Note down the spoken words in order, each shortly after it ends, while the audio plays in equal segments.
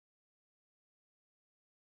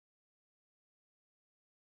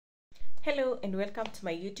Hello and welcome to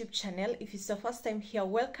my YouTube channel. If it's your first time here,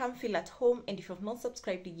 welcome, feel at home, and if you've not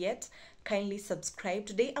subscribed yet, kindly subscribe.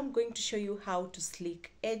 Today I'm going to show you how to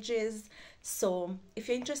sleek edges. So if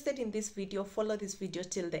you're interested in this video, follow this video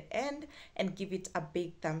till the end and give it a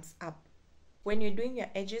big thumbs up. When you're doing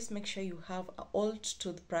your edges, make sure you have an old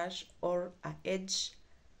toothbrush or an edge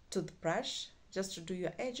toothbrush just to do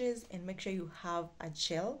your edges, and make sure you have a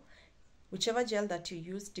gel, whichever gel that you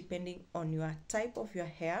use depending on your type of your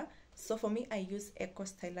hair. So for me, I use Eco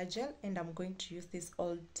Styler gel, and I'm going to use this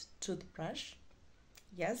old toothbrush,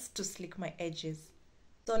 yes, to sleek my edges.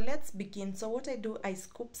 So let's begin. So what I do, I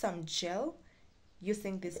scoop some gel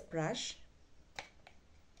using this brush,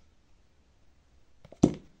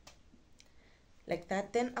 like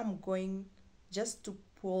that. Then I'm going just to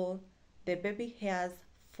pull the baby hairs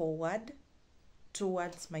forward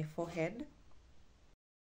towards my forehead.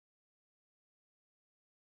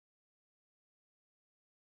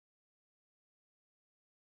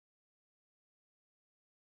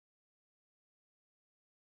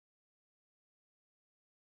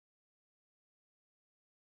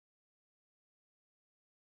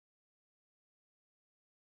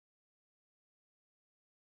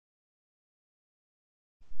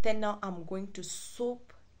 Then now I'm going to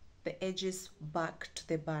swoop the edges back to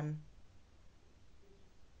the bun.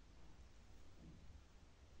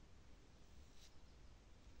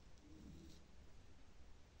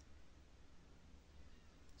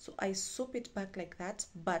 So I swoop it back like that,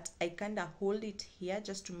 but I kind of hold it here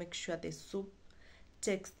just to make sure the swoop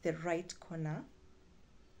takes the right corner.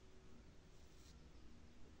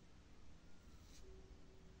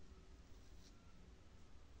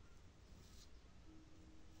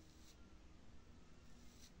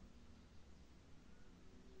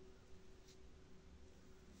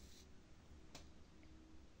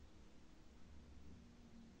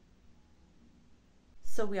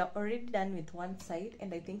 So we are already done with one side,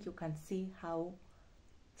 and I think you can see how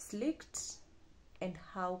sleeked and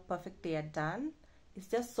how perfect they are done. It's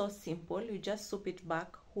just so simple. You just swoop it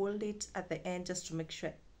back, hold it at the end just to make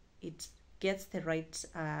sure it gets the right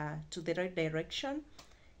to the right direction.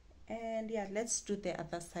 And yeah, let's do the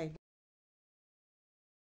other side.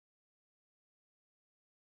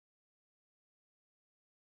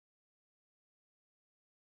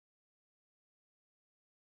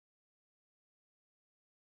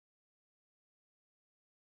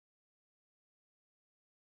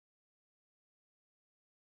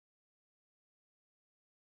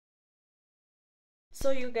 So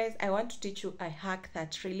you guys, I want to teach you a hack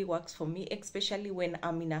that really works for me, especially when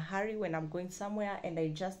I'm in a hurry, when I'm going somewhere and I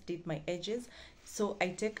just did my edges. So I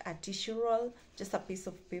take a tissue roll, just a piece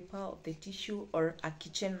of paper of the tissue, or a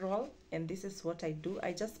kitchen roll, and this is what I do.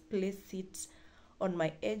 I just place it on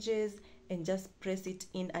my edges and just press it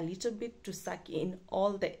in a little bit to suck in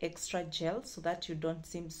all the extra gel so that you don't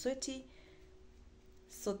seem sweaty.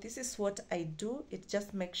 So this is what I do. It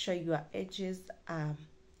just makes sure your edges are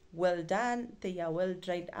well done, they are well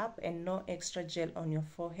dried up, and no extra gel on your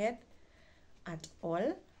forehead at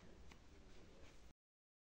all.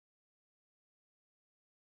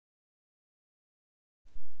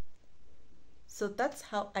 So that's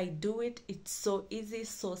how I do it. It's so easy,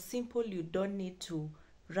 so simple. You don't need to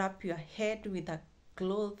wrap your head with a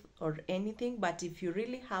cloth or anything, but if you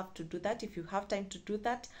really have to do that, if you have time to do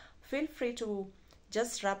that, feel free to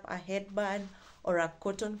just wrap a headband or a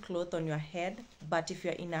cotton cloth on your head. But if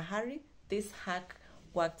you're in a hurry, this hack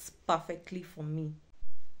works perfectly for me.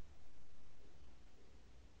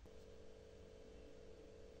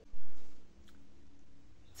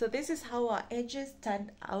 So this is how our edges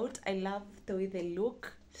turned out. I love the way they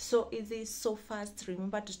look. So easy, so fast.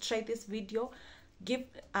 Remember to try this video. Give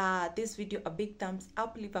this video a big thumbs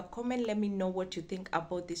up. Leave a comment. Let me know what you think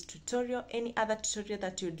about this tutorial. Any other tutorial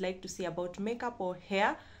that you'd like to see about makeup or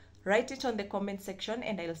hair, write it on the comment section,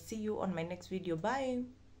 and I'll see you on my next video. Bye.